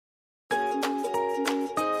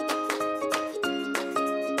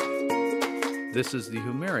This is the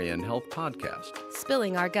Humarian Health Podcast.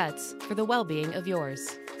 Spilling our guts for the well-being of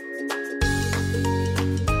yours.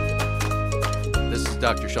 This is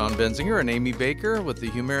Dr. Sean Benzinger and Amy Baker with the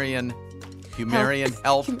Humarian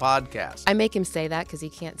Health Podcast. I make him say that because he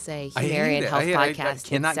can't say Humarian Health Podcast. I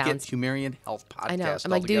cannot get Humarian Health Podcast. I know.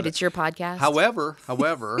 I'm like, dude, it's your podcast. However,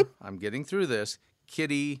 I'm getting through this.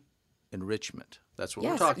 Kitty enrichment. That's what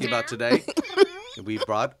we're talking about today. We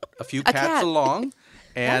brought a few cats along.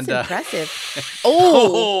 And, that's impressive.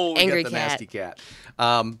 Oh, angry we got the cat. nasty cat.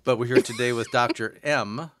 But we're here today with Dr.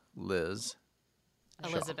 Elizabeth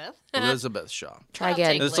Shaw. Try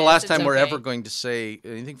again. This is the last time we're ever going to say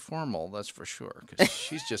anything formal, that's for sure, because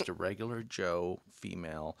she's just a regular Joe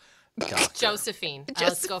female doctor. Josephine.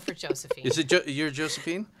 Let's go for Josephine. Is it you're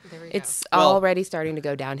Josephine? There we go. It's already starting to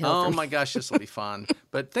go downhill. Oh my gosh, this will be fun.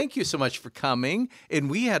 But thank you so much for coming. And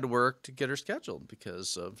we had to work to get her scheduled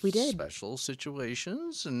because of special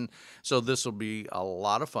situations. And so this will be a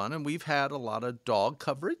lot of fun. And we've had a lot of dog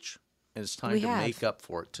coverage. And it's time to make up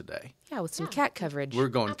for it today. Yeah, with some cat coverage. We're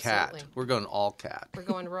going cat. We're going all cat. We're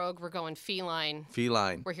going rogue. We're going feline.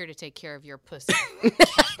 Feline. We're here to take care of your pussy.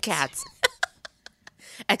 Cats.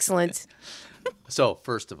 Excellent. So,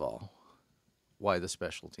 first of all, why the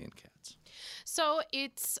specialty in cats? So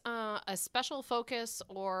it's a special focus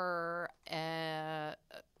or a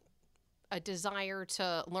desire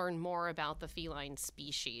to learn more about the feline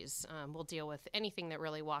species. We'll deal with anything that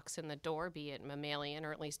really walks in the door, be it mammalian,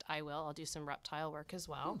 or at least I will. I'll do some reptile work as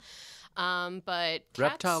well. But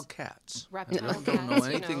reptile cats. Reptile I don't know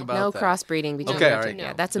anything about no that. crossbreeding between all right.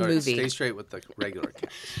 Yeah, that's a movie. Stay straight with the regular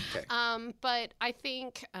cats. Okay. But I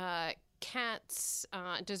think cats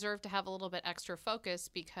deserve to have a little bit extra focus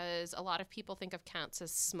because a lot of people think of cats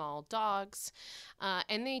as small dogs,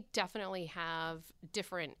 and they definitely have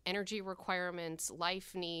different energy requirements,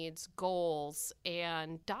 life needs, goals,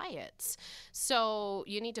 and diets. So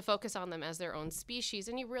you need to focus on them as their own species,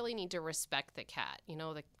 and you really need to respect the cat. You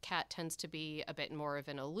know, the cat tends to be a bit more of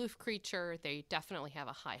an aloof creature. They definitely have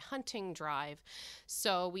a high hunting drive.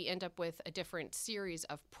 So we end up with a different series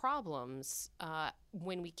of problems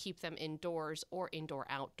when we keep them indoors or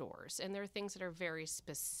indoor-outdoors. And there are things that are very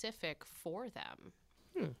specific for them.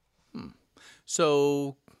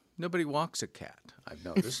 So nobody walks a cat, I've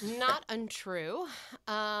noticed. Not untrue,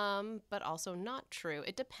 but also not true.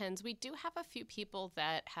 It depends. We do have a few people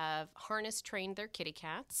that have harness trained their kitty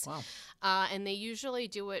cats. Wow. And they usually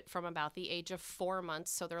do it from about the age of 4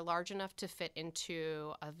 months. So they're large enough to fit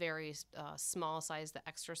into a very small size, the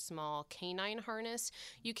extra small canine harness.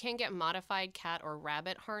 You can get modified cat or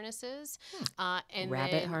rabbit harnesses.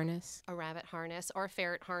 Rabbit harness? A rabbit harness or a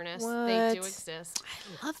ferret harness. What? They do exist.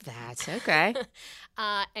 I love that. Okay.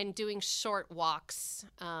 And doing short walks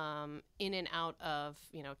in and out of,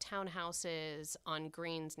 townhouses, on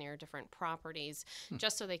greens near different properties,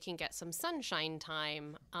 just so they can get some sunshine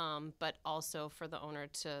time, but also for the owner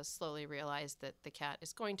to slowly realize that the cat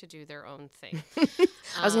is going to do their own thing.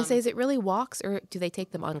 I was going to say, is it really walks or do they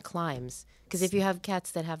take them on climbs? Because if you have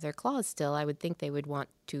cats that have their claws still, I would think they would want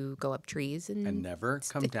to go up trees and never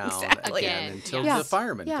come down again until the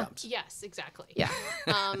fireman comes. Yes, exactly. Yeah.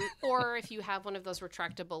 Or if you have one of those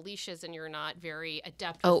retractable leashes and you're not very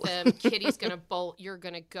adept with them, kitty's going to bolt, you're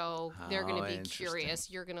going to go, they're going to be curious,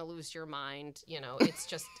 you're going to lose your mind.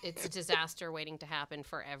 It's a disaster waiting to happen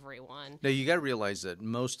for everyone. Now, you got to realize that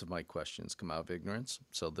most of my questions come out of ignorance,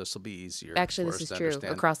 so this will be easier. Actually, for this us is to true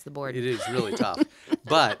understand. across the board. It is really tough.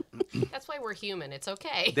 But that's why we're human. It's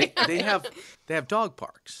okay. they have dog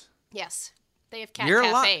parks. Yes. They have cat You're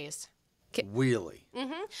cafes. Really?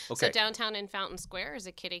 Mm-hmm. Okay. So downtown in Fountain Square is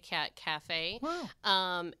a kitty cat cafe.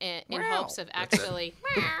 Wow. In hopes of actually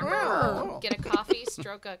get a coffee,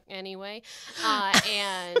 stroke anyway,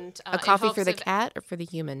 and a coffee for the cat or for the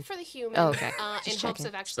human? For the human. Oh, okay. In hopes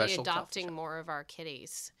of actually Special adopting more of our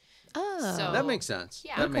kitties. Oh, So, that makes sense.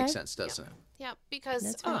 Yeah. That makes sense, doesn't it? Yeah, because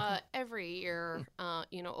That's fun. every year,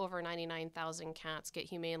 over 99,000 cats get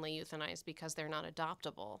humanely euthanized because they're not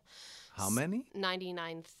adoptable. How many?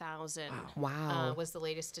 99,000 Wow. was the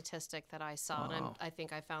latest statistic that I saw. Wow. And I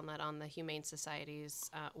think I found that on the Humane Society's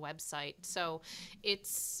website. So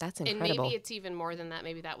That's and incredible. maybe it's even more than that.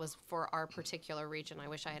 Maybe that was for our particular region. I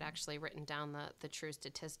wish I had actually written down the true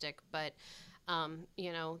statistic. But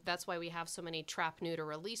that's why we have so many trap, neuter,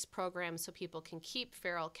 release programs so people can keep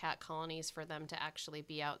feral cat colonies for them to actually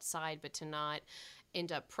be outside but to not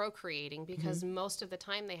end up procreating because most of the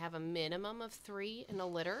time they have a minimum of 3 in a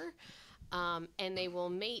litter. And they will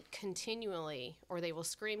mate continually or they will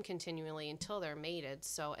scream continually until they're mated.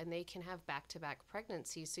 And they can have back-to-back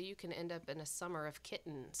pregnancies. So you can end up in a summer of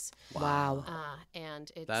kittens. Wow.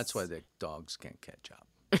 And That's why the dogs can't catch up.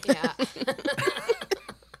 Yeah.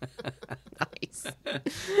 Nice.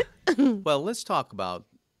 Well, let's talk about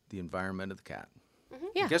the environment of the cat.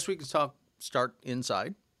 Yeah. I guess we can start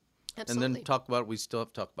inside. Absolutely. And then talk about, we still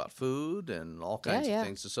have to talk about food and all kinds of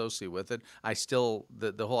things associated with it. I still,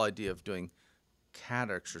 the whole idea of doing cat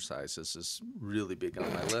exercises is really big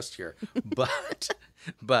on my list here.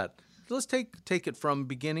 But let's take it from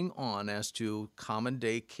beginning on as to common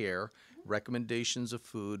day care, recommendations of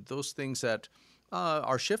food, those things that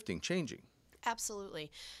are shifting, changing.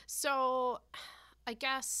 Absolutely. So I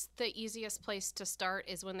guess the easiest place to start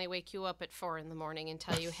is when they wake you up at 4 a.m. and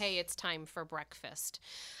tell you, hey, it's time for breakfast.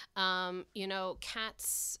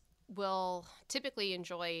 Cats will typically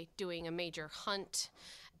enjoy doing a major hunt,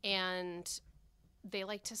 and they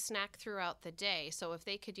like to snack throughout the day. So if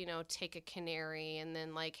they could, take a canary and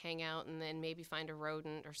then hang out and then maybe find a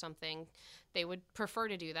rodent or something, they would prefer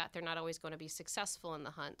to do that. They're not always going to be successful in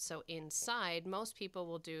the hunt. So inside, most people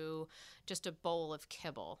will do just a bowl of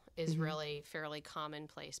kibble is really fairly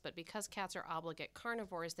commonplace. But because cats are obligate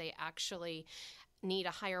carnivores, they actually need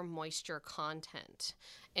a higher moisture content.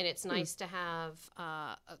 And it's nice to have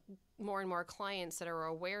more and more clients that are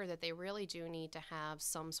aware that they really do need to have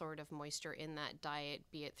some sort of moisture in that diet,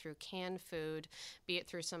 be it through canned food, be it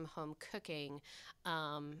through some home cooking.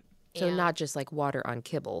 So not just water on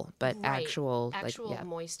kibble, but actual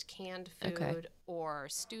moist canned food or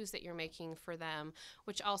stews that you're making for them,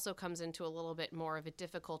 which also comes into a little bit more of a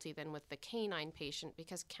difficulty than with the canine patient,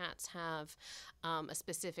 because cats have a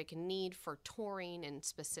specific need for taurine in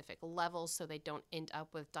specific levels, so they don't end up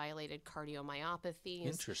with dilated cardiomyopathies.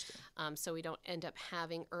 Interesting. So we don't end up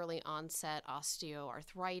having early onset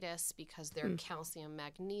osteoarthritis because their calcium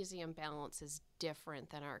magnesium balance is different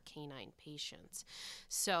than our canine patients.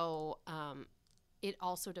 So it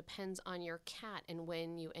also depends on your cat and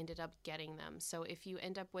when you ended up getting them. So if you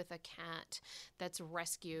end up with a cat that's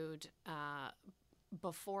rescued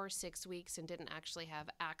before 6 weeks and didn't actually have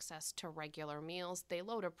access to regular meals, they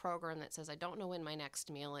load a program that says, I don't know when my next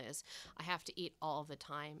meal is. I have to eat all the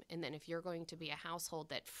time. And then if you're going to be a household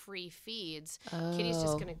that free feeds, Kitty's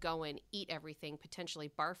just going to go and eat everything, potentially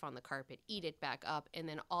barf on the carpet, eat it back up. And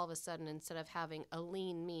then all of a sudden, instead of having a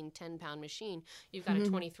lean, mean 10-pound machine, you've got a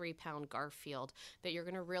 23-pound Garfield that you're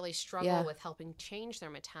going to really struggle with helping change their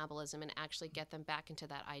metabolism and actually get them back into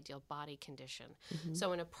that ideal body condition.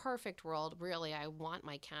 So in a perfect world, really, I want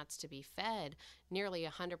my cats to be fed nearly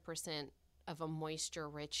 100% of a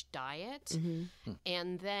moisture-rich diet,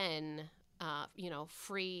 and then,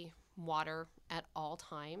 free water at all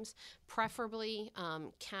times. Preferably,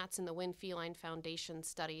 cats in the Winn Feline Foundation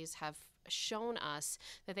studies have shown us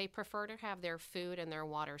that they prefer to have their food and their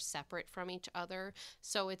water separate from each other.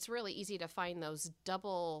 So it's really easy to find those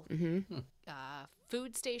double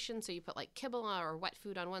food stations. So you put kibble or wet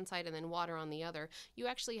food on one side and then water on the other. You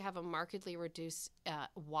actually have a markedly reduced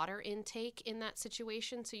water intake in that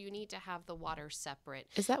situation. So you need to have the water separate.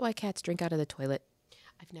 Is that why cats drink out of the toilet?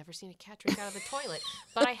 I've never seen a cat drink out of the toilet,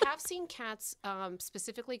 but I have seen cats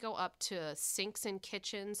specifically go up to sinks in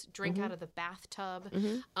kitchens, drink out of the bathtub,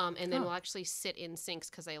 and then will actually sit in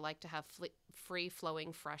sinks because they like to have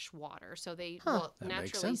free-flowing fresh water. So they will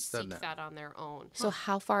naturally seek that on their own. So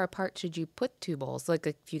how far apart should you put two bowls? Like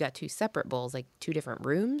if you got two separate bowls, like two different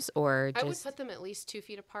rooms, or just... I would put them at least 2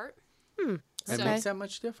 feet apart. It makes that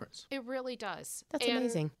much difference. It really does. That's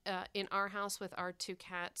amazing. In our house with our 2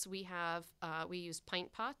 cats, we use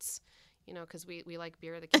pint pots, because we like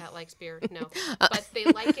beer. The cat likes beer. No, but they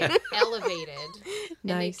like it elevated.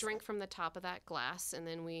 Nice. And they drink from the top of that glass, and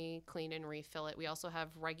then we clean and refill it. We also have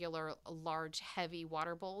regular, large, heavy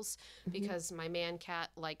water bowls because my man cat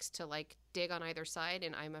likes to dig on either side,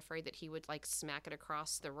 and I'm afraid that he would smack it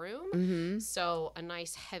across the room. So a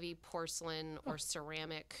nice heavy porcelain or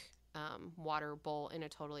ceramic water bowl in a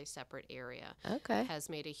totally separate area has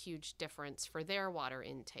made a huge difference for their water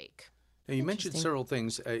intake. Now, you mentioned several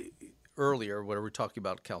things earlier where we're talking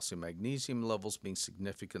about calcium magnesium levels being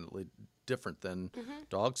significantly different than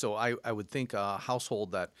dogs. So I would think a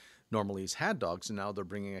household that normally has had dogs and now they're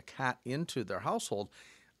bringing a cat into their household,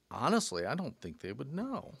 honestly, I don't think they would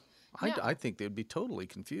know. I think they'd be totally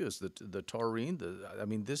confused. The taurine,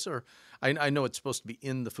 I know it's supposed to be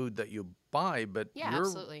in the food that you buy, but you're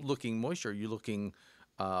looking moisture. You're looking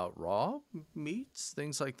raw meats,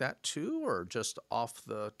 things like that too, or just off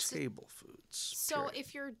the table foods? So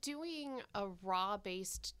if you're doing a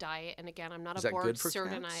raw-based diet, and again, I'm not Is a that board good for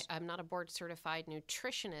cats? I'm not a board-certified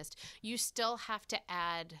nutritionist, you still have to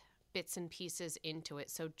add bits and pieces into it.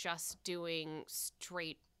 So just doing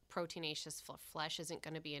straight proteinaceous flesh isn't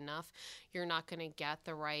going to be enough. You're not going to get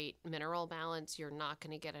the right mineral balance. You're not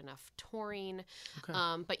going to get enough taurine.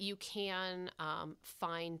 Okay. But you can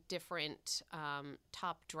find different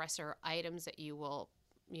top dresser items that you will,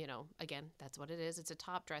 again, that's what it is. It's a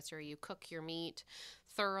top dresser. You cook your meat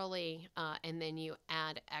thoroughly, and then you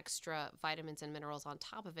add extra vitamins and minerals on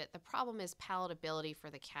top of it. The problem is palatability for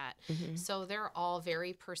the cat. So they're all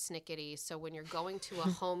very persnickety. So when you're going to a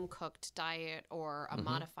home-cooked diet or a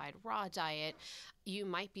modified raw diet, you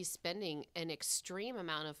might be spending an extreme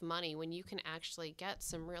amount of money when you can actually get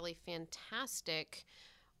some really fantastic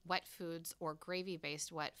wet foods or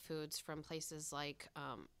gravy-based wet foods from places like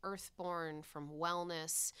Earthborn, from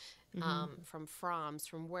Wellness, from Fromm's,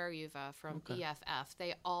 from Weriva, from BFF.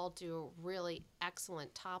 They all do really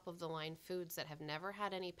excellent top-of-the-line foods that have never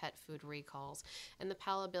had any pet food recalls, and the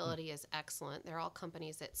palatability is excellent. They're all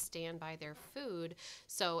companies that stand by their food,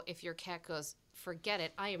 so if your cat goes, forget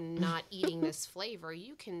it, I am not eating this flavor,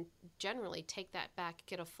 you can generally take that back,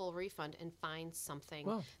 get a full refund, and find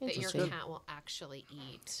something that your cat will actually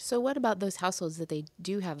eat. So what about those households that they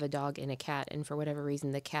do have a dog and a cat, and for whatever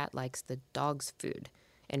reason the cat likes the dog's food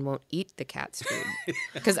and won't eat the cat's food?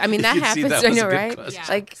 Because, I mean, that happens, I know, right? Yeah,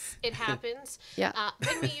 like it happens. Yeah.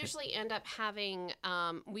 Then we usually end up having,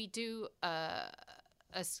 we do a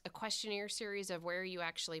questionnaire series of where are you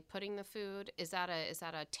actually putting the food. Is that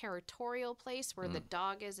a territorial place where the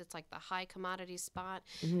dog is? It's like the high commodity spot.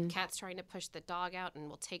 Cat's trying to push the dog out and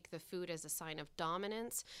will take the food as a sign of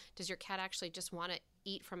dominance. Does your cat actually just want to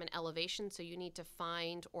eat from an elevation, so you need to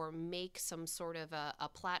find or make some sort of a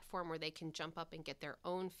platform where they can jump up and get their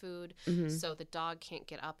own food so the dog can't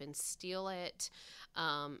get up and steal it.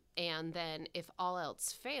 And then if all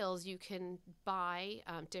else fails, you can buy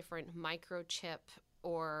different microchip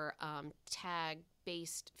or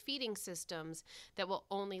tag-based feeding systems that will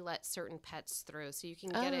only let certain pets through. So you can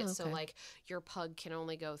get it so like your pug can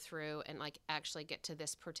only go through and like actually get to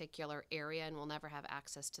this particular area and will never have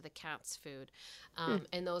access to the cat's food.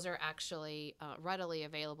 And those are actually readily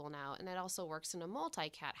available now. And that also works in a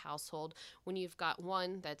multi-cat household when you've got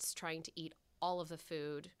one that's trying to eat all of the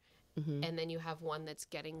food, and then you have one that's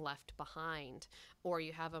getting left behind, or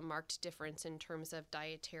you have a marked difference in terms of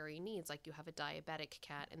dietary needs, like you have a diabetic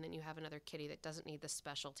cat and then you have another kitty that doesn't need the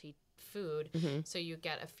specialty food, so you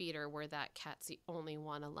get a feeder where that cat's the only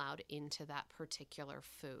one allowed into that particular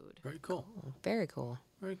food. Very cool. very cool.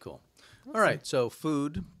 Very cool. All right, so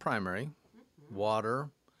food, primary, water,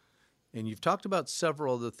 and you've talked about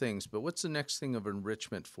several other things, but what's the next thing of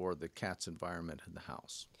enrichment for the cat's environment in the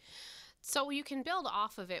house? So you can build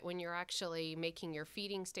off of it when you're actually making your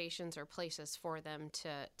feeding stations or places for them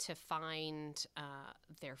to find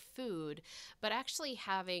their food. But actually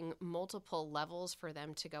having multiple levels for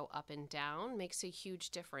them to go up and down makes a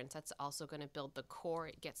huge difference. That's also going to build the core.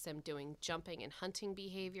 It gets them doing jumping and hunting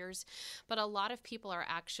behaviors. But a lot of people are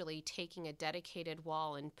actually taking a dedicated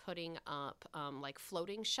wall and putting up like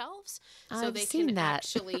floating shelves. So I've they seen can that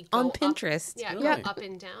actually on go Pinterest. Go up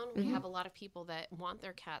and down. We have a lot of people that want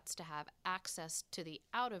their cats to have access to the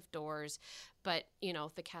out of doors, but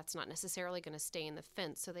the cat's not necessarily going to stay in the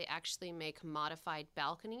fence, so they actually make modified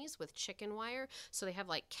balconies with chicken wire, so they have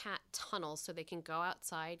like cat tunnels so they can go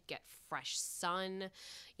outside, get fresh sun,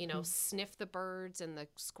 sniff the birds and the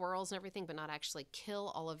squirrels and everything, but not actually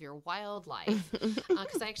kill all of your wildlife,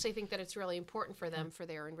 because I actually think that it's really important for them, for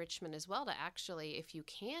their enrichment as well, to actually, if you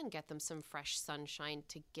can get them some fresh sunshine,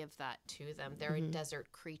 to give that to them. They're a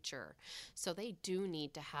desert creature, so they do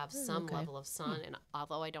need to have some level of sun. And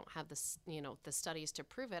although I don't have this, the studies to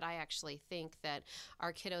prove it, I actually think that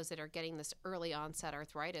our kiddos that are getting this early onset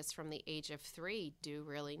arthritis from the age of 3 do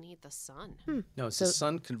really need the sun. Now, does the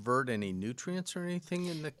sun convert any nutrients or anything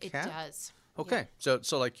in the cat? It does. Okay, so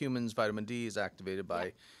like humans, vitamin D is activated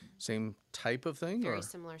by same type of thing? Very or?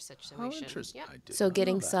 similar situation. Oh, interesting. Yeah. I did So not know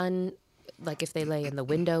getting that. sun, like if they lay in the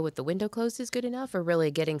window with the window closed, is good enough, or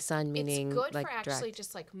really getting sun meaning it's good like for actually direct?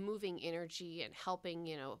 just like moving energy and helping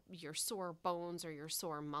your sore bones or your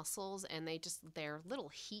sore muscles, and they're little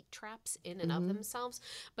heat traps in and of themselves.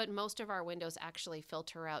 But most of our windows actually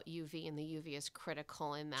filter out UV, and the UV is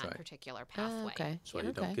critical in that right. particular pathway. Okay. That's why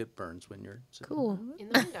you don't get burns when you're sitting. Cool. In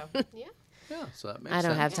the window. Yeah. Yeah, so that makes I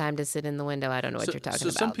don't sense. have time to sit in the window. I don't know what you're talking so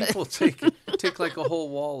about. some but- people take like a whole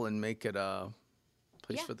wall and make it a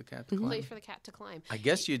place Yeah. for the cat to climb. Place for the cat to climb. I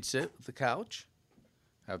guess you'd sit with the couch,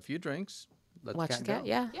 have a few drinks, let Watch the the cat cat. go.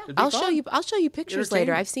 Yeah. Yeah. It'd be I'll show fun. you. I'll show you pictures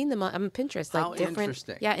later. Entertaining. I've seen them on Pinterest, like How different.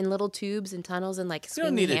 interesting. Yeah, in little tubes and tunnels and like You don't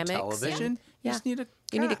swinging need a hammocks. television. And, You just need a cat.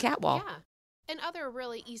 you need a cat wall. Yeah. And other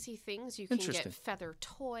really easy things. You can get feather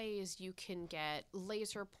toys. You can get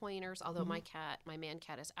laser pointers. Although my man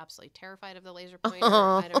cat is absolutely terrified of the laser pointer.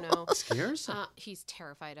 I don't know. Scares him. He's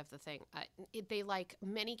terrified of the thing.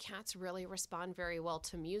 Many cats really respond very well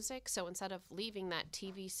to music. So instead of leaving that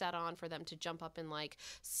TV set on for them to jump up and like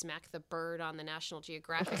smack the bird on the National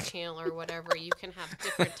Geographic channel or whatever, you can have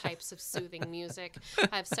different types of soothing music.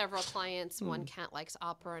 I have several clients. One cat likes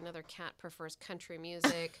opera. Another cat prefers country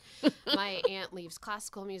music. My aunt leaves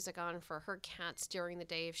classical music on for her cats during the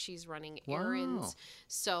day if she's running errands.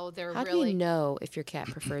 So they're How really... do you know if your cat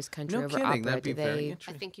prefers country over kidding. opera? That'd be very I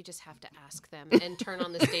interesting. think you just have to ask them and turn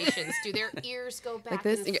on the stations. Do their ears go back Like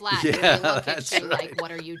this? and flat? Yeah, and they look that's at you right. like,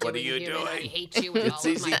 what are you doing? What are you human? I doing? hate you with It's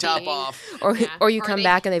all of easy my top being. off. Or you come they-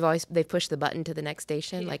 back and they've pushed the button to the next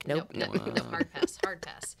station. Like, nope. No, hard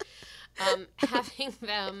pass. Having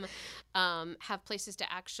them have places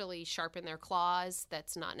to actually sharpen their claws.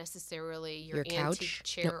 That's not necessarily your antique couch?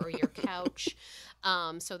 chair or your couch.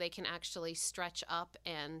 So they can actually stretch up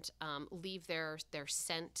and leave their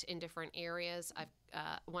scent in different areas.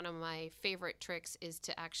 One of my favorite tricks is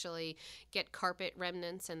to actually get carpet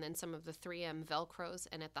remnants and then some of the 3M Velcros,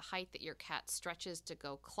 and at the height that your cat stretches to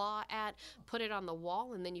go claw at, put it on the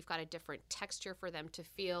wall, and then you've got a different texture for them to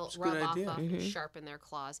feel, rub off of, and sharpen their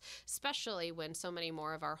claws, especially when so many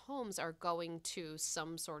more of our homes are going to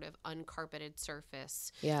some sort of uncarpeted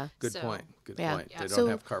surface. Yeah. Good point. Good Yeah. point. Yeah. They So-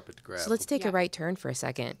 don't have carpet to grab. So let's take a right turn for a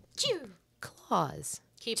second. Chew. Claws.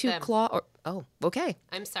 Keep to them. claw or okay.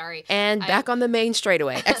 I'm sorry. And back on the main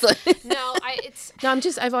straightaway. Excellent. No,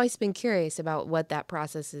 I've always been curious about what that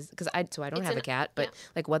process is because I don't have a cat, but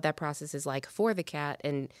like what that process is like for the cat,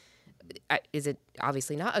 and is it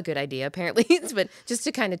obviously not a good idea apparently, but just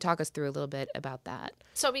to kind of talk us through a little bit about that.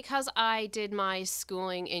 So because I did my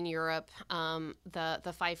schooling in Europe,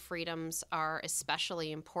 the 5 freedoms are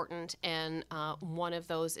especially important, and one of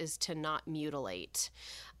those is to not mutilate.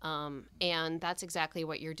 And that's exactly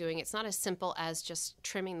what you're doing. It's not as simple as just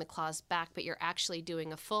trimming the claws back, but you're actually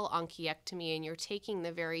doing a full onchiectomy, and you're taking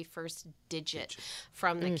the very first digit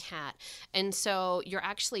from the cat. And so you're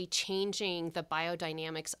actually changing the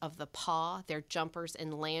biodynamics of the paw, their jumpers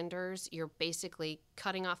and landers. You're basically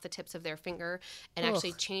cutting off the tips of their finger and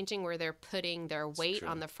actually changing where they're putting their weight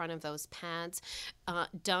on the front of those pads.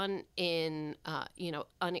 Done in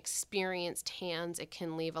unexperienced hands, it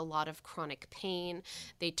can leave a lot of chronic pain.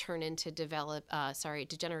 They turn into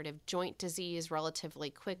degenerative joint disease relatively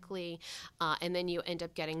quickly, and then you end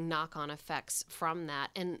up getting knock-on effects from that.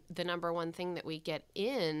 And the number one thing that we get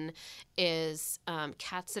in is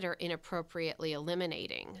cats that are inappropriately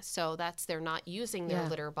eliminating. So they're not using their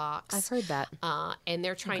litter box. I've heard that. And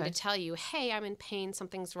they're trying to tell you, hey, I'm in pain,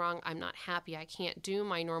 something's wrong, I'm not happy, I can't do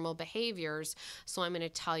my normal behaviors, so I'm going to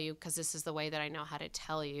tell you because this is the way that I know how to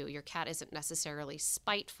tell you. Your cat isn't necessarily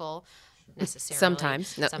spiteful.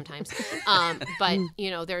 Sometimes, but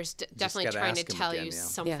there's definitely trying to tell you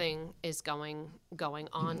something is going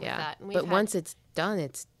on with that. And once it's done,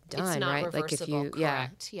 it's done, it's not right? reversible. Like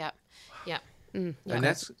Correct. Yep. And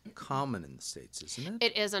that's common in the States, isn't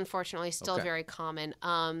it? It is, unfortunately, still very common.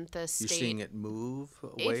 The state, you're seeing it move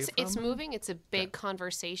away from it's moving. It's a big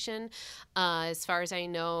conversation. As far as I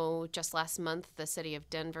know, just last month, the city of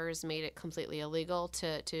Denver's made it completely illegal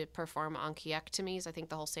to perform onchiectomies. I think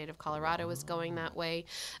the whole state of Colorado is going that way.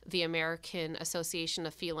 The American Association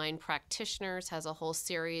of Feline Practitioners has a whole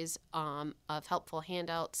series of helpful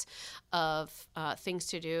handouts of things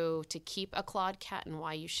to do to keep a clawed cat and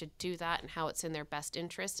why you should do that and how it's in their best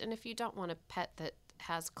interest. And if you don't want a pet that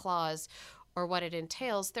has claws or what it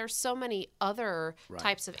entails, there's so many other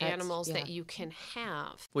types of animals that you can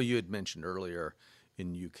have. Well, you had mentioned earlier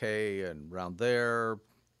in UK and around there,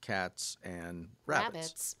 cats and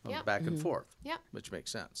rabbits. Back and forth. Yep. Which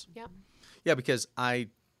makes sense. Yep. Yeah, because I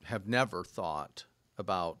have never thought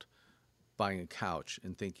about buying a couch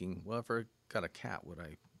and thinking, well, if I got a cat, would I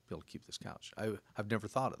be able to keep this couch? I've never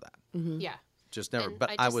thought of that. Yeah. Just never. And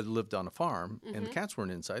But I would lived on a farm, and the cats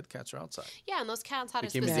weren't inside. The cats are outside. Yeah, and those cats had They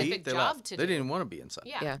a came to specific eat, they job left. to They do. didn't want to be inside.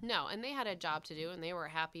 Yeah, no, and they had a job to do, and they were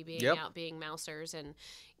happy being out, being mousers, and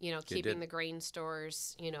keeping the grain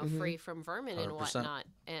stores, free from vermin 100%. And whatnot.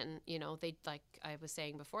 And they, like I was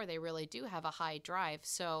saying before, they really do have a high drive.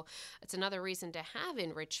 So it's another reason to have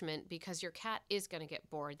enrichment, because your cat is going to get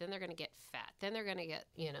bored. Then they're going to get fat. Then they're going to get,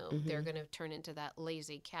 they're going to turn into that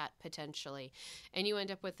lazy cat potentially, and you end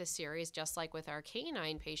up with a series just like with our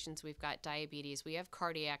canine patients. We've got diabetes, we have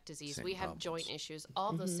cardiac disease, we have joint issues.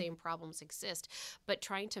 All those same problems exist, but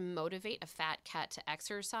trying to motivate a fat cat to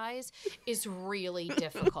exercise is really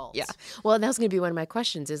difficult. Yeah. Well, that was going to be one of my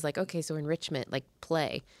questions is like, okay, so enrichment, like play.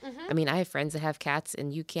 play. I mean, I have friends that have cats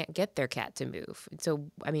and you can't get their cat to move. So,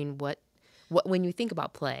 I mean, what when you think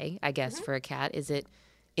about play, I guess for a cat, is it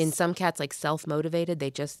in some cats like self-motivated, they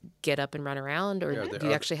just get up and run around, or do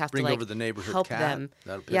you actually have to like over the neighborhood help cat. them?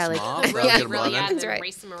 That'll piss them off. Really, That'll get 'em really, running. and then right.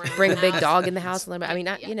 race them around. Bring a the big house. dog in the house. I mean,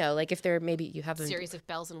 you know, like if they're maybe you have them. Series of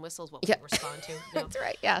bells and whistles. What Yeah. we respond to. No. That's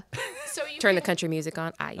right. Yeah. So you Turn the can- country music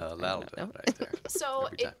on. That'll do don't it know. right there. So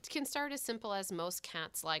Every time. it can start as simple as most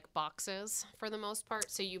cats like boxes for the most part.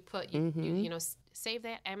 So you put you know save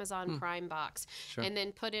that Amazon Prime box and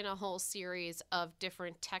then put in a whole series of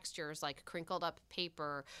different textures like crinkled up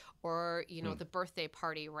paper or you know the birthday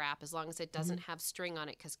party wrap, as long as it doesn't have string on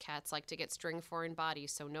it, because cats like to get string foreign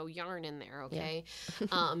bodies, so no yarn in there. Okay.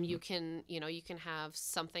 You can have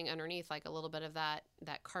something underneath, like a little bit of that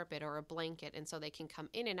carpet or a blanket, and so they can come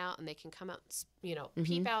in and out, and they can come out,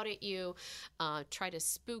 peep out at you, try to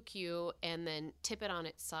spook you, and then tip it on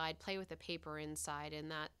its side, play with the paper inside,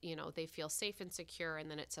 and that they feel safe and secure,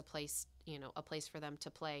 and then it's a place for them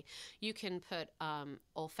to play. You can put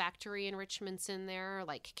olfactory enrichments in there,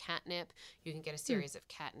 like catnip. You can get a series of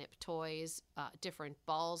catnip toys, different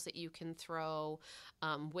balls that you can throw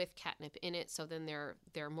with catnip in it. So then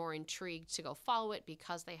they're more intrigued to go follow it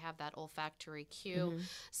because they have that olfactory cue.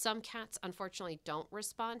 Some cats, unfortunately, don't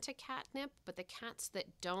respond to catnip, but the cats that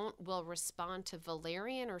don't will respond to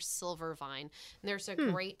valerian or silvervine. And there's a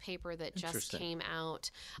great paper that just came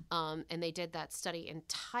out, and they did that study in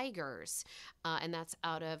tigers. And that's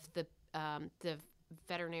out of the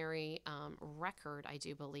veterinary record, I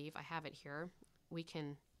do believe. I have it here. We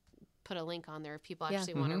can put a link on there if people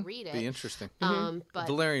actually want to read it. Be interesting. But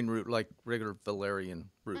Valerian root, like regular valerian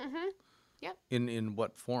root. Yep. In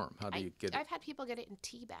what form? How do you get it? I've had people get it in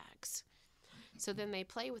tea bags. So then they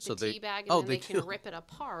play with So the they- tea bag, and oh, then they they can do. rip it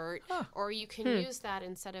apart. Or you can use that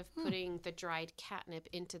instead of putting the dried catnip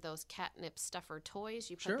into those catnip stuffer toys.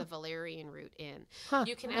 You put Sure. the valerian root in. Huh,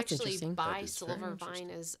 You can that's actually interesting. buy That is very silvervine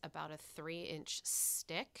as about a 3-inch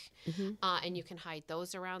stick, and you can hide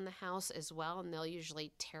those around the house as well, and they'll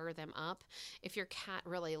usually tear them up. If your cat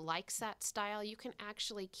really likes that style, you can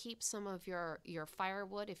actually keep some of your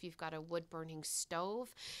firewood if you've got a wood burning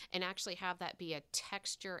stove, and actually have that be a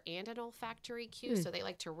texture and an olfactory cue. So they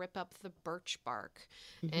like to rip up the birch bark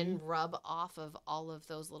and rub off of all of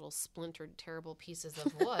those little splintered, terrible pieces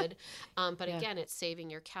of wood. But again, it's saving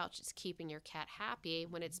your couch. It's keeping your cat happy.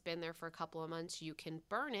 When it's been there for a couple of months, you can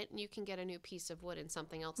burn it and you can get a new piece of wood and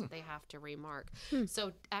something else that they have to remark.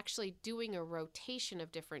 So actually doing a rotation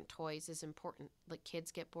of different toys is important. Like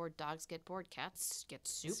kids get bored, dogs get bored, cats get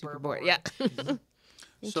super bored. Yeah. So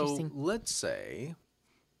Interesting. let's say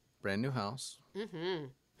brand new house,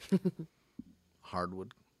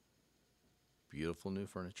 hardwood, beautiful new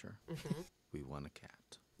furniture. We want a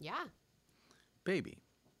cat. Yeah. Baby.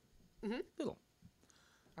 Little.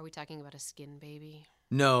 Are we talking about a skin baby?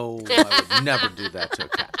 No, I would never do that to a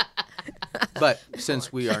cat. But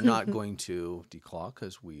since we are not going to declaw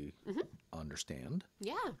because we understand,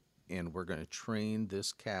 Yeah. and we're going to train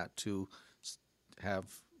this cat to have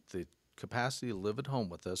the capacity to live at home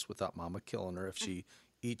with us without mama killing her if she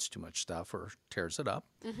eats too much stuff or tears it up.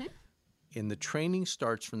 And the training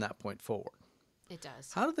starts from that point forward. It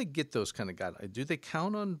does. How do they get those kind of guidelines? Do they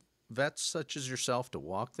count on vets such as yourself to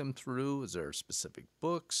walk them through? Is there specific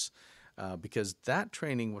books? Because that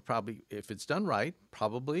training would probably, if it's done right,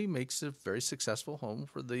 probably makes a very successful home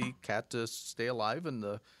for the cat to stay alive and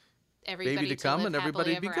the baby to come live and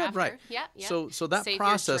everybody to happily be ever good, right? after. Yeah, yeah. So that Save your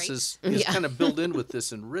process drapes. is kind of built in with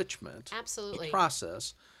this enrichment Absolutely.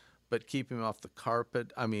 process, but keeping them off the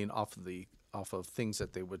carpet. I mean, off of things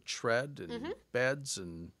that they would tread and beds,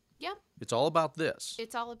 and Yeah. it's all about this.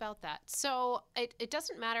 It's all about that. So it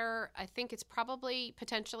doesn't matter. I think it's probably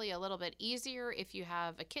potentially a little bit easier if you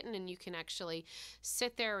have a kitten and you can actually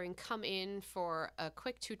sit there and come in for a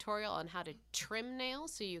quick tutorial on how to trim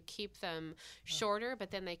nails so you keep them shorter,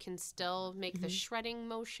 but then they can still make the shredding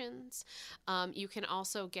motions. You can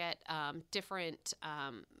also get different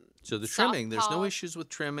So the soft trimming, there's no polish. issues with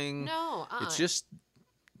trimming. No, It's just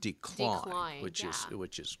decline, Decline, which yeah. is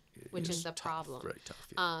the tough, problem. Very tough.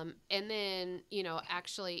 Yeah. And then,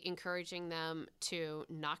 actually encouraging them to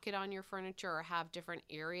knock it on your furniture or have different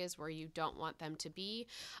areas where you don't want them to be.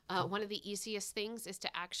 One of the easiest things is to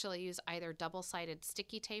actually use either double-sided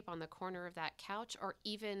sticky tape on the corner of that couch or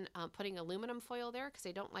even putting aluminum foil there because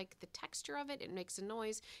they don't like the texture of it. It makes a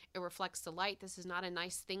noise. It reflects the light. This is not a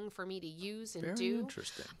nice thing for me to use and Very do.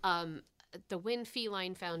 interesting. the Wynn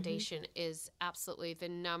Feline Foundation is absolutely the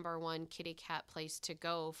 #1 kitty cat place to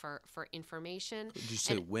go for information. Did you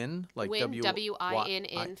say Wynn? Like Wynn,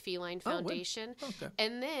 W-I-N-N, Feline Oh, Wynn. Foundation. Okay.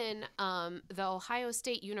 And then the Ohio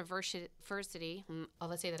State University,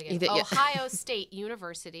 let's say that again. Either- yeah. Ohio State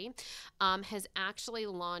University has actually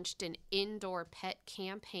launched an indoor pet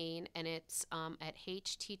campaign, and it's at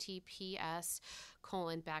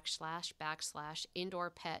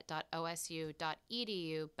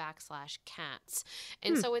https://indoorpet.osu.edu/cats.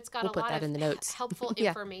 And so it's got We'll a put lot that of in the notes. helpful Yeah.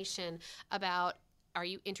 information about, are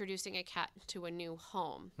you introducing a cat to a new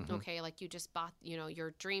home? Okay, like you just bought,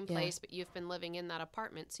 your dream place, but you've been living in that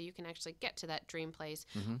apartment, so you can actually get to that dream place.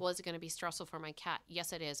 Well, is it going to be stressful for my cat?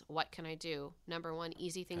 Yes, it is. What can I do? #1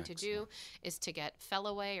 easy thing to do is to get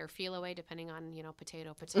Feliway or Feliway, depending on,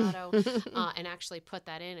 potato, and actually put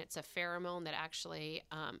that in. It's a pheromone that actually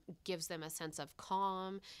gives them a sense of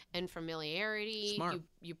calm and familiarity. Smart.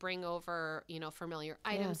 You bring over, familiar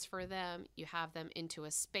items for them. You have them into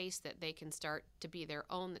a space that they can start to be their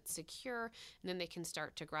own, that's secure, and then they can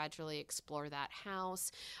start to gradually explore that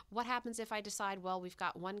house. What happens if I decide, well, we've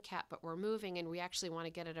got one cat, but we're moving and we actually want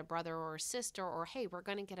to get it a brother or a sister, or hey, we're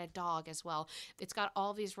going to get a dog as well? It's got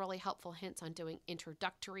all these really helpful hints on doing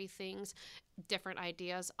introductory things, different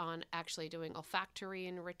ideas on actually doing olfactory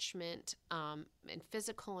enrichment and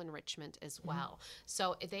physical enrichment as well.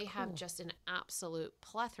 So they have just an absolute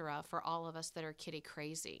plethora for all of us that are kitty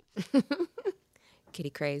crazy. Kitty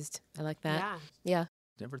crazed. I like that. Yeah, Yeah.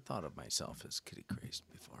 Never thought of myself as kitty crazed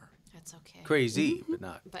before. that's okay. Crazy, but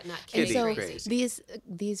not. Kitty And so crazy.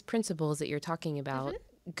 these principles that you're talking about,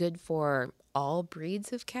 good for all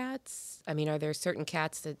breeds of cats? I mean, are there certain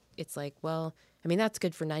cats that it's like, well, I mean, that's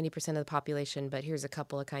good for 90% of the population, but here's a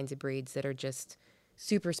couple of kinds of breeds that are just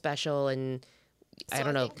super special, and I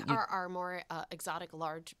don't know. think our more exotic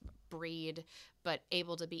large breed, but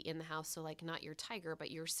able to be in the house, so like not your tiger, but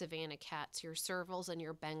your Savannah cats, your servals and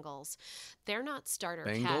your Bengals. They're not starter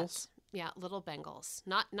Bengals? cats. Yeah, little Bengals.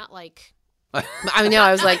 Not like I know.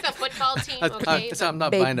 I was like, the football team. Okay, I'm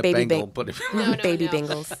not Ba- buying a baby Bengal, bang- but if No, baby no.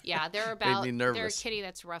 Bengals. Yeah, they're me about. They're a nervous. kitty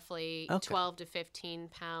that's roughly Okay. 12 to 15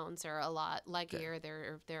 pounds, or a lot leggier.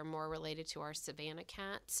 They're more related to our Savannah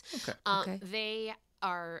cats. Okay. Okay. They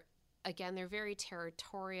are, again, they're very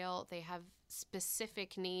territorial. They have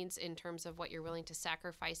specific needs in terms of what you're willing to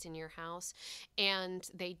sacrifice in your house, and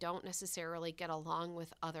they don't necessarily get along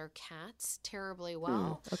with other cats terribly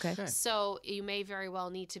well. Okay. So you may very well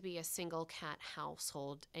need to be a single cat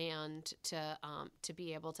household, and to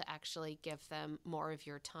be able to actually give them more of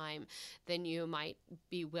your time than you might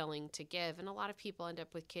be willing to give. And a lot of people end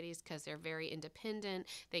up with kitties because they're very independent.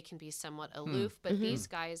 They can be somewhat aloof, but these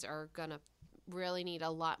guys are gonna really need a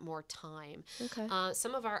lot more time. Okay.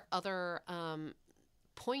 Some of our other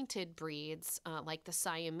pointed breeds, like the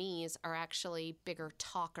Siamese, are actually bigger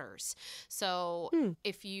talkers. So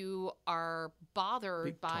if you are bothered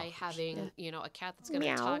Big by talkers. having, a cat that's going to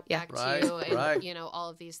Meow. talk Yeah. back to Right, you, and right. all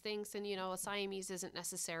of these things, then a Siamese isn't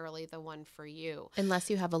necessarily the one for you. Unless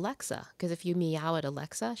you have Alexa, because if you meow at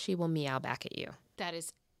Alexa, she will meow back at you. That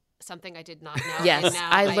is something I did not know. Yes, and now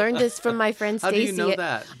I learned this from my friend How Stacy. do you know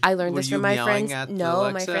that? I learned Were this you from my meowing friends. at No, my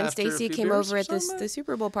Alexa friend after a Stacy few came beers over or at something? the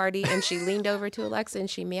Super Bowl party, and she leaned over to Alexa and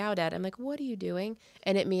she meowed at it. I'm like, "What are you doing?"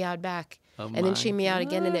 And it meowed back. Oh And then she my meowed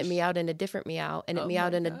again, and it gosh. meowed in a different meow, and it Oh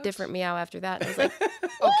meowed my in a gosh. different meow after that. I was like,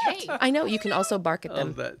 Okay. I know you can also bark at Oh,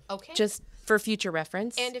 them, that. Okay. just for future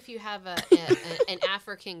reference. And if you have an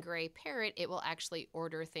African gray parrot, it will actually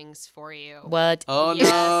order things for you. What? Oh Yes.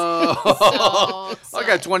 no! So- I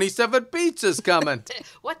got 27 pizzas coming.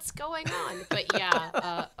 What's going on? But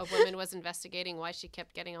yeah, a woman was investigating why she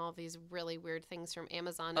kept getting all these really weird things from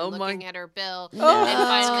Amazon and Oh my- looking at her bill, No. and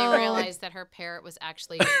finally realized that her parrot was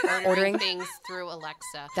actually ordering Ordering? things through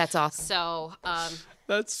Alexa. That's awesome. So,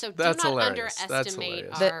 That's so do that's not hilarious. That's underestimate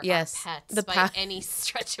hilarious. The- our yes, pets the by pa- any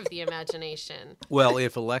stretch of the imagination. Well,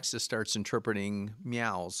 if Alexa starts interpreting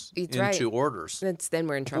meows It's into right. orders, Then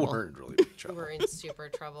we're in trouble. we're in really big trouble. We're in super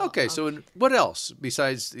trouble. Okay, so what else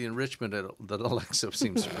besides the enrichment that Alexa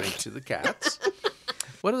seems to bring to the cats?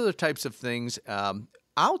 What other types of things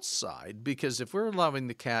outside? Because if we're allowing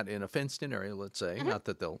the cat in a fenced-in area, let's say, not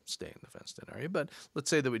that they'll stay in the fenced-in area, but let's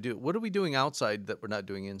say that we do. What are we doing outside that we're not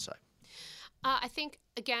doing inside? I think,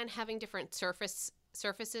 again, having different surface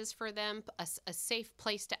surfaces for them, a safe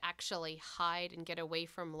place to actually hide and get away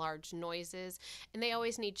from large noises. And they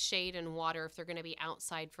always need shade and water if they're going to be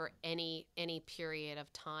outside for any period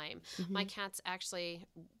of time. My cats actually,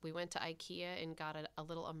 we went to IKEA and got a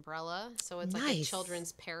little umbrella. So it's like a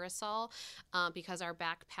children's parasol because our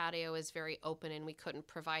back patio is very open and we couldn't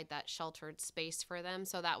provide that sheltered space for them.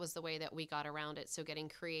 So that was the way that we got around it. So getting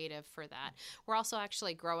creative for that. We're also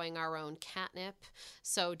actually growing our own catnip.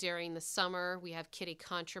 So during the summer, we have kitty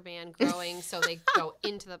contraband growing. So they go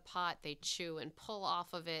into the pot, they chew and pull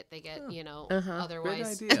off of it. They get,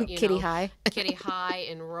 otherwise, kitty high. Kitty high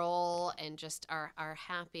and roll and just are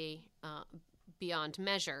happy beyond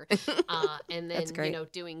measure. And then,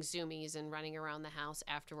 doing zoomies and running around the house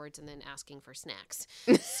afterwards and then asking for snacks.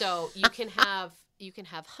 So you can have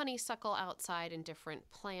honeysuckle outside and different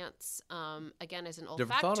plants, again, as an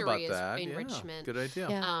olfactory enrichment. Yeah, good idea.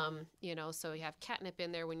 Yeah. So you have catnip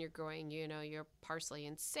in there when you're growing, your parsley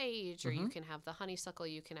and sage, or you can have the honeysuckle.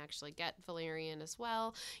 You can actually get valerian as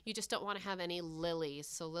well. You just don't want to have any lilies.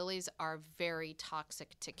 So lilies are very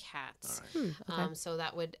toxic to cats. Okay. So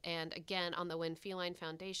that would, and again, on the Winn Feline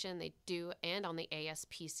Foundation, they do, and on the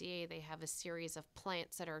ASPCA, they have a series of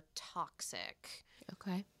plants that are toxic.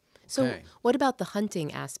 Okay. So what about the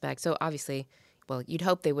hunting aspect? So obviously, well, you'd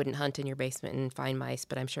hope they wouldn't hunt in your basement and find mice,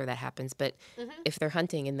 but I'm sure that happens. But if they're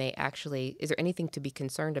hunting and they actually, is there anything to be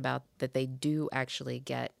concerned about that they do actually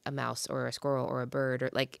get a mouse or a squirrel or a bird, or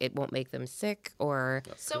like it won't make them sick, or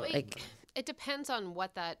so it depends on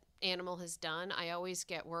what that animal has done. I always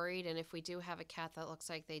get worried, and if we do have a cat that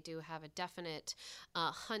looks like they do have a definite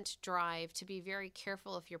hunt drive, to be very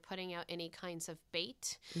careful if you're putting out any kinds of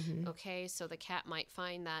bait. Okay, so the cat might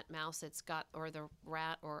find that mouse it's got, or the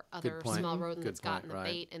rat or other small rodent that's gotten the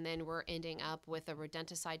bait, and then we're ending up with a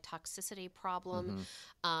rodenticide toxicity problem.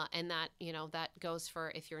 And that, that goes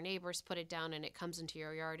for if your neighbors put it down and it comes into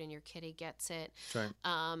your yard and your kitty gets it.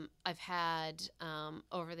 I've had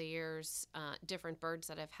over the years different birds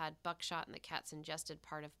that have had buckshot, and the cat's ingested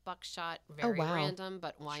part of buckshot. Very random,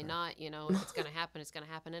 but why not? If it's going to happen, it's going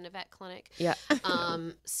to happen in a vet clinic. Yeah.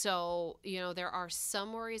 So, there are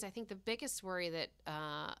some worries. I think the biggest worry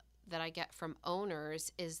that I get from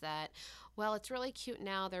owners is that, well, it's really cute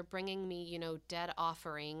now. They're bringing me, dead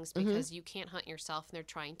offerings because you can't hunt yourself, and they're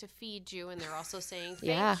trying to feed you, and they're also saying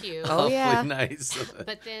thank you. Oh, yeah. Nice.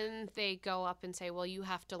 But then they go up and say, well, you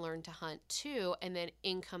have to learn to hunt too, and then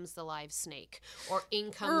in comes the live snake, or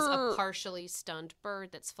in comes a partially stunned bird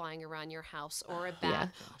that's flying around your house, or a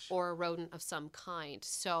bat, or a rodent of some kind.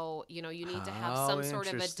 So, you need to have some sort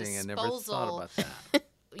of a disposal. I never thought about that.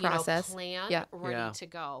 Process. Plan ready to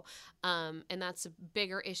go. And that's a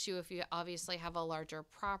bigger issue if you obviously have a larger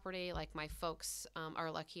property. Like my folks are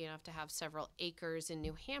lucky enough to have several acres in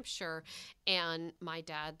New Hampshire, and my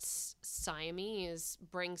dad's Siamese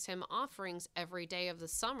brings him offerings every day of the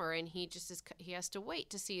summer, and he has to wait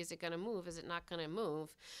to see, is it going to move, is it not going to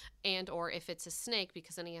move, and or if it's a snake,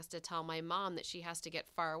 because then he has to tell my mom that she has to get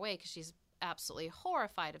far away because she's absolutely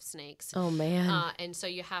horrified of snakes. Oh, man. And so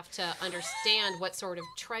you have to understand what sort of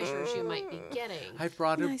treasures you might be getting. I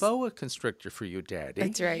brought a boa constrictor for you, Daddy.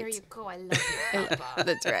 That's right. Here you go. I love you, Papa.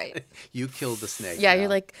 That's right. You killed the snake. Yeah, you're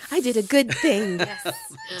like, I did a good thing. Yes.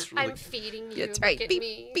 I'm feeding you. That's right. Look at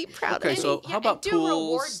me. Be proud of me. So how about do pools?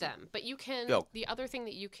 Reward them. But you can, the other thing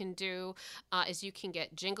that you can do is you can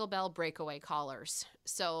get Jingle Bell breakaway collars.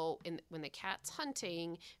 So when the cat's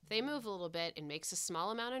hunting, if they move a little bit and makes a small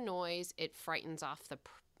amount of noise, it frightens off their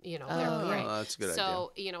prey. That's a good idea.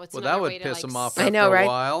 So, it's well, another that would way to piss them off I after know, right? a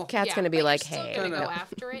while. Cat's going to be like, still hey. going to go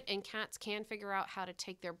after it, and cats can figure out how to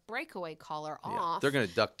take their breakaway collar off. They're going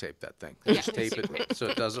to duct tape that thing. Just tape it so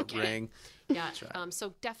it doesn't ring. Yeah. Right.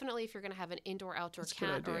 So definitely if you're going to have an indoor-outdoor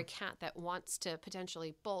cat, or a cat that wants to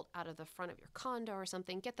potentially bolt out of the front of your condo or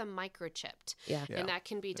something, get them microchipped. Yeah. And that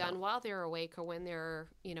can be done while they're awake or when they're,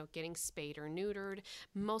 getting spayed or neutered.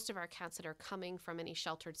 Most of our cats that are coming from any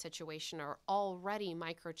sheltered situation are already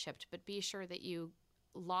microchipped, but be sure that you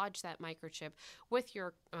lodge that microchip with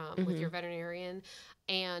your veterinarian,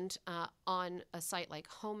 and on a site like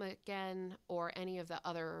Home Again or any of the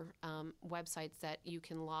other websites that you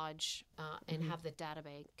can lodge and have the data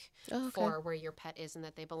bank for where your pet is and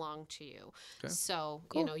that they belong to you. Okay. So,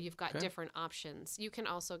 you've got different options. You can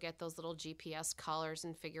also get those little GPS collars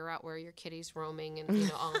and figure out where your kitty's roaming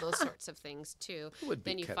and, all those sorts of things too. It would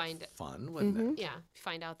be then you find fun, wouldn't it? Yeah.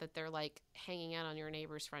 Find out that they're like hanging out on your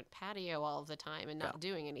neighbor's front patio all of the time and not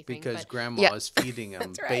doing anything. Because but grandma is feeding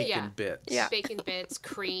them right. bacon bits. Yeah. bacon bits,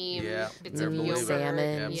 cream, bits they're of believing yogurt. it.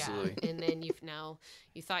 Salmon. Absolutely. And then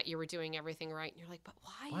you thought you were doing everything right, and you're like, but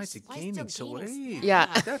Why is it gaining so weight? Yeah.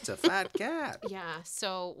 That's a fat cat. Yeah.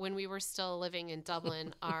 So when we were still living in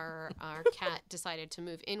Dublin, our cat decided to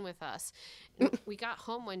move in with us. And we got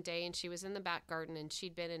home one day, and she was in the back garden, and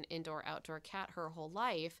she'd been an indoor-outdoor cat her whole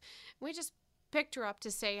life. We just picked her up to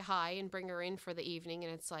say hi and bring her in for the evening,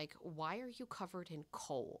 and it's like, why are you covered in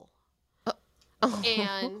coal?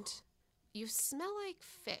 And you smell like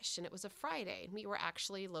fish. And it was a Friday, and we were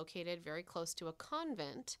actually located very close to a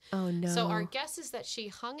convent. Oh, no. So our guess is that she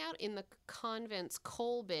hung out in the convent's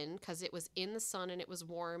coal bin because it was in the sun and it was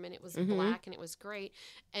warm and it was black and it was great.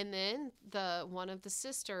 And then one of the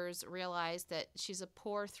sisters realized that she's a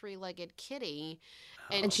poor 3-legged kitty,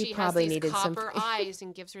 and she probably has these needed some copper eyes,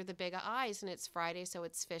 and gives her the big eyes, and it's Friday, so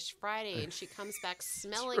it's Fish Friday, and she comes back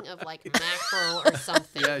smelling of like mackerel or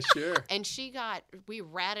something. Yeah, sure. And we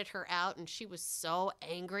ratted her out, and she was so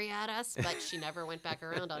angry at us, but she never went back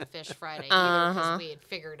around on Fish Friday either because we had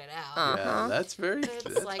figured it out. Yeah, that's very, It's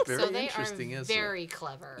that's like, very so they interesting, are isn't it? very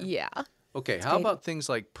clever. Yeah. Okay, how about things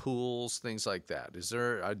like pools, things like that? Is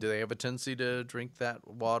there do they have a tendency to drink that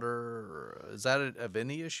water? Or is that of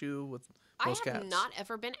any issue with most I have cats? not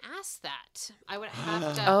ever been asked that. I would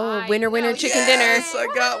have to. winner, chicken dinner. Yes, I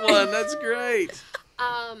got one. That's great.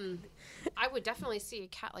 I would definitely see a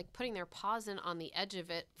cat like putting their paws in on the edge of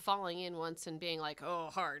it, falling in once, and being like, "Oh,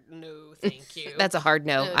 hard, no, thank you." That's a hard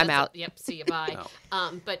no. I'm out. Yep, see you, bye.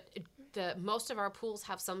 No. But most of our pools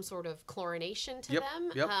have some sort of chlorination to Yep,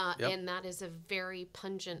 them, yep. and that is a very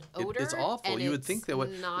pungent odor. It's awful. and You would it's think that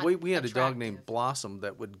would. not We had a dog named attractive. Blossom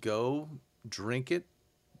that would go drink it.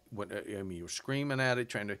 You were screaming at it,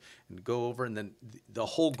 trying to go over, and then the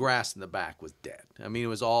whole grass in the back was dead. I mean, it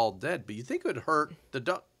was all dead. But you think it would hurt the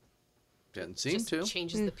dog? Didn't seem Just to.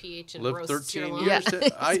 changes the pH and Lived roasts your 13 lungs.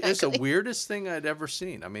 years. Yeah, It's the weirdest thing I'd ever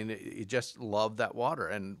seen. I mean, it just loved that water,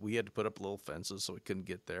 and we had to put up little fences so it couldn't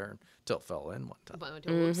get there until it fell in one time. But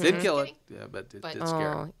Didn't kill it, yeah, but it did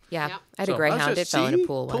scare it. Oh, yeah. Yep. I had a So, greyhound. that's It fell in a just-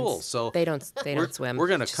 pool see? once. Pools, so they don't swim. We're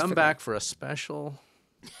going to Just come forget. back for a special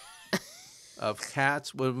of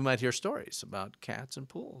cats. Well, we might hear stories about cats and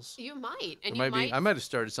pools. You might, and Or you maybe might. I might have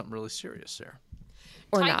started something really serious there.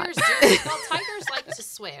 Or Tigers not. do. Well, tigers like to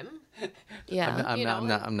swim. Yeah. I'm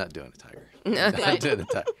not doing a tiger. I'm not doing a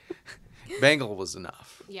tiger. Bengal was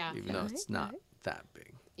enough. Yeah. Even though it's not that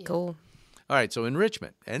big. Cool. All right. So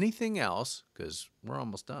enrichment. Anything else? Because we're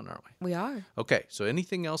almost done, aren't we? We are. Okay. So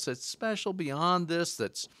anything else that's special beyond this?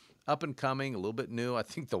 That's up and coming, a little bit new. I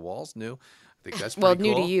think the wall's new. I think that's Well, pretty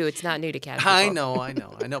new cool. to you. It's not new to cat. I people.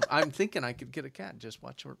 know. I'm thinking I could get a cat. Just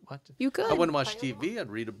watch it. You could. I wouldn't watch TV.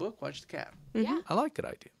 I'd read a book, watch the cat. Yeah. I like that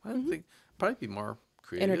idea. I think probably be more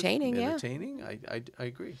creative, Entertaining, yeah. Entertaining. I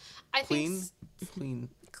agree. I Clean, think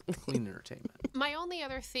clean entertainment. my only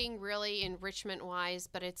other thing, really enrichment wise,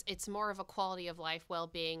 but it's more of a quality of life well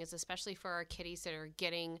being, is especially for our kitties that are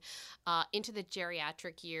getting into the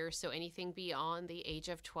geriatric years. So anything beyond the age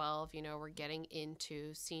of 12, we're getting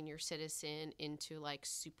into senior citizen, into like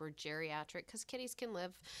super geriatric, because kitties can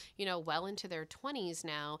live, well into their 20s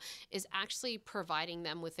now, is actually providing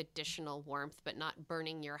them with additional warmth, but not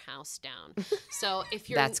burning your house down. So if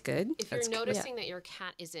you're That's good. If That's you're good. noticing that your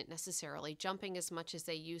cat isn't necessarily jumping as much as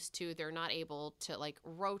they used to, they're not able to like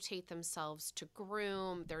rotate themselves to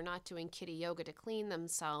groom, they're not doing kitty yoga to clean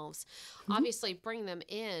themselves, obviously bring them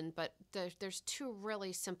in, but there's two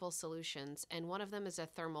really simple solutions, and one of them is a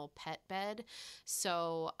thermal pet bed.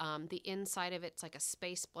 So the inside of it's like a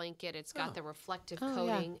space blanket. It's got the reflective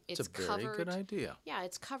coating. It's It's a very covered. good idea. Yeah,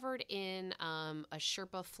 it's covered in a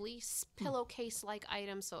Sherpa fleece pillowcase-like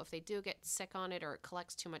item. So if they do get sick on it or it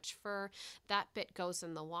collects too much fur, that bit goes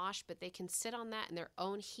in the wash. But they can sit on that, and their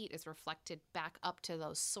own heat is reflected back up to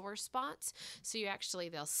those sore spots. So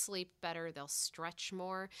they'll sleep better, they'll stretch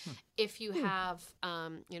more. If you have,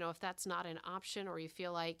 if that's not an option, or you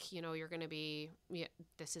feel like you're going to be,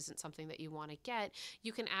 this isn't something that you want to get,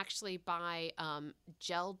 you can actually buy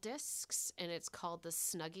gel discs, and it's called the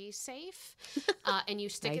Snuggie Safe, and you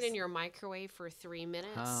stick it in your microwave for 3 minutes.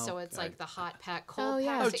 Oh, So it's okay. like the hot pack, cold Oh,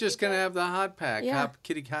 yeah. pack. I was that just you going to get. have the hot pack, Yeah.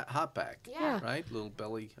 kitty hot pack. Yeah. Right? Little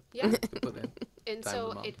belly Yeah. to put in. And time of the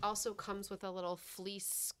so month. it also comes with a little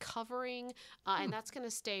fleece covering, and that's going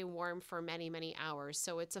to stay warm for many, many hours.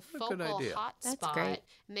 So it's a What a good focal idea. hot That's spot, great.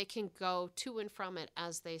 and they can go to and from it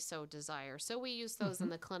as they so desire. So we use those in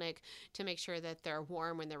the clinic to make sure that they're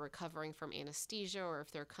warm when they're recovering from anesthesia, or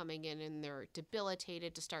if they're coming in and they're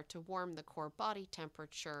debilitated, to start to warm the core body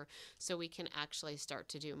temperature, so we can actually start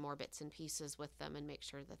to do more bits and pieces with them and make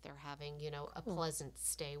sure that they're having, a pleasant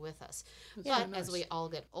stay with us. But very as nice. we all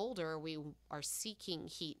get older, we are seeking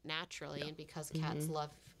heat naturally, and because cats love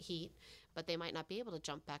heat, but they might not be able to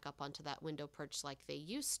jump back up onto that window perch like they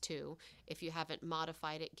used to if you haven't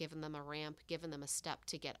modified it, given them a ramp, given them a step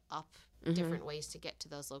to get up, different ways to get to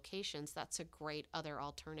those locations. That's a great other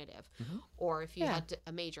alternative. Or if you had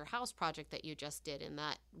a major house project that you just did and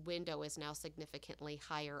that window is now significantly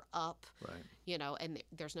higher up, Right. and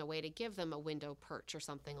there's no way to give them a window perch or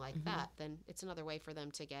something like that, then it's another way for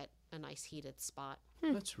them to get a nice heated spot.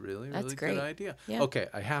 That's really, That's really great. good idea. Yeah. Okay,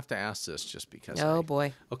 I have to ask this just because. Oh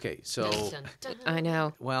boy, Okay, so. Dun, dun. I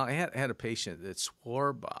know. Well, I had a patient that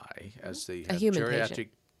swore by as they A have human geriatric. patient.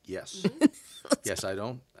 Yes, yes. I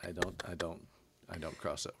don't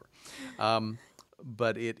cross over.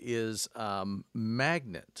 But it is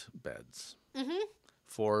magnet beds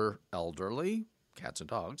for elderly cats and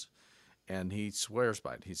dogs, and he swears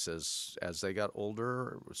by it. He says as they got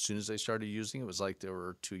older, as soon as they started using it, it was like they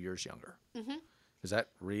were 2 years younger. Is that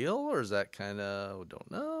real, or is that kind of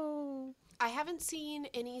don't know? I haven't seen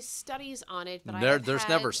any studies on it, but There's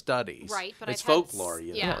never studies, right? But it's I've had folklore.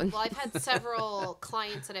 Yeah, well, I've had several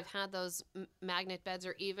clients that have had those magnet beds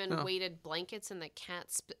or even weighted blankets, and the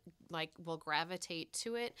cats will gravitate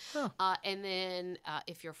to it. And then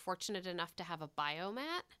if you're fortunate enough to have a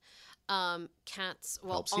biomat, cats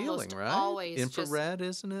will Helps almost healing, right? always Infrared,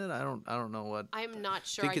 isn't it? I don't know what. I'm not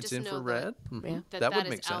sure. Think I it's just infrared. know Mhm. that would is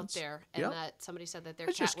make out sense. there, and Yeah. that somebody said that their I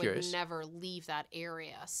was cat just would curious. never leave that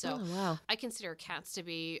area. So Oh wow. I consider cats to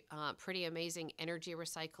be pretty amazing energy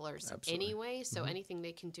recyclers Absolutely. anyway. So anything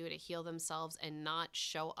they can do to heal themselves and not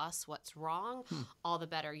show us what's wrong, all the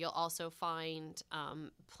better. You'll also find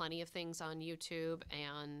plenty of things on YouTube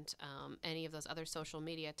and any of those other social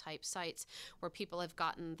media type sites where people have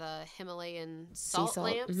gotten the Himalayan salt salt,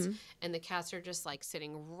 lamps, and the cats are just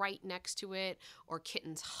sitting right next to it, or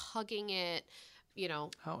kittens hugging it.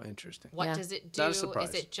 How interesting. What Yeah. does it do? Not a surprise.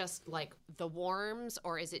 Is it just the worms,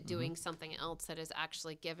 or is it doing something else that is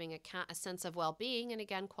actually giving a cat a sense of well-being and,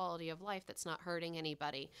 again, quality of life that's not hurting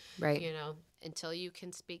anybody? Right. Until you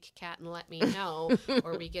can speak cat and let me know,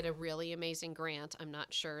 or we get a really amazing grant, I'm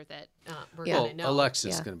not sure that we're Yeah. going Well, to know.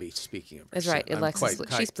 Alexa's Yeah. going to be speaking of That's her, right. so I'm Alexis- quite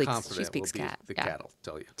she speaks- confident she speaks will be cat. The Yeah. cat will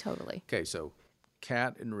tell you. Totally. Okay, so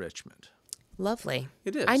cat enrichment. Lovely.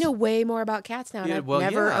 It is. I know way more about cats now, and I've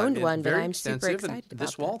never owned and one, but very I'm super extensive, and excited about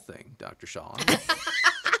this that. wall thing, Dr. Shaw.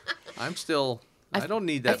 I'm still. I don't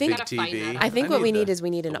need I that think- big Gotta find TV. that I think what we need is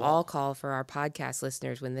an the wall. all call for our podcast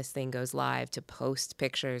listeners when this thing goes live to post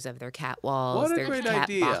pictures of their cat walls, What a their great cat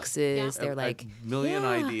idea. boxes. Yeah. They're like, a million yeah.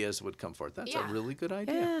 ideas would come forth. That's Yeah. a really good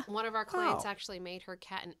idea. yeah. One of our clients Wow. actually made her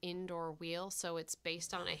cat an indoor wheel, so it's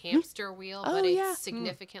based on a hamster wheel, Oh, but it's yeah.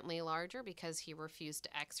 significantly larger because he refused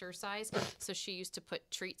to exercise. So she used to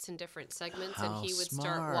put treats in different segments, How and he would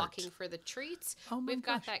smart. start walking for the treats. Oh my We've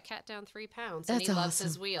got gosh. that cat down 3 pounds, and That's he loves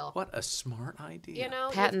his awesome. wheel. What a smart idea.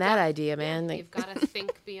 Patent that idea, man. Like, You've got to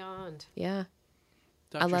think beyond. yeah.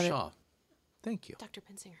 Dr. love it. Shaw, thank you. Dr.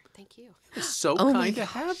 Pensinger, thank you. It's so Oh my kind to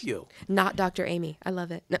have you. Not Dr. Amy. I love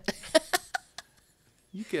it. No.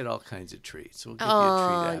 You get all kinds of treats. We'll give you a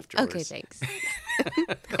treat afterwards. okay, thanks.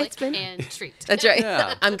 Click and treat. That's right.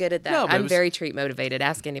 Yeah. I'm good at that. No, but it I'm was- very treat motivated.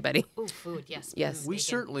 Ask anybody. Ooh, food, yes. Yes. We bacon.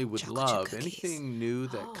 certainly would Chocolate chip love cookies. anything new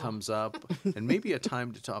that comes up, and maybe a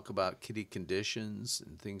time to talk about kitty conditions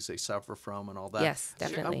and things they suffer from and all that. Yes,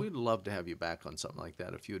 definitely. We'd love to have you back on something like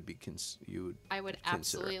that if you would be you would. I would consider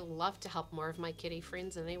absolutely it. love to help more of my kitty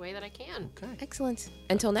friends in any way that I can. Okay. Excellent.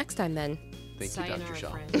 Until next time, then. Thank you, Dr. Sayonara,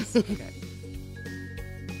 Shaw. friends. Okay.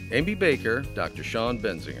 Amy Baker, Dr. Sean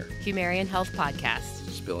Benzinger, Humarian Health Podcast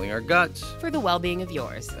spilling our guts. for the well-being of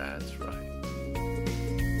yours. That's right.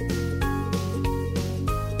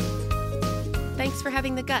 Thanks for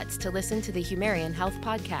having the guts to listen to the Humarian Health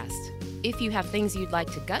Podcast. If you have things you'd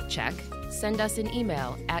like to gut check, send us an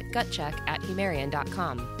email at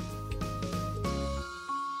gutcheck@humarian.com.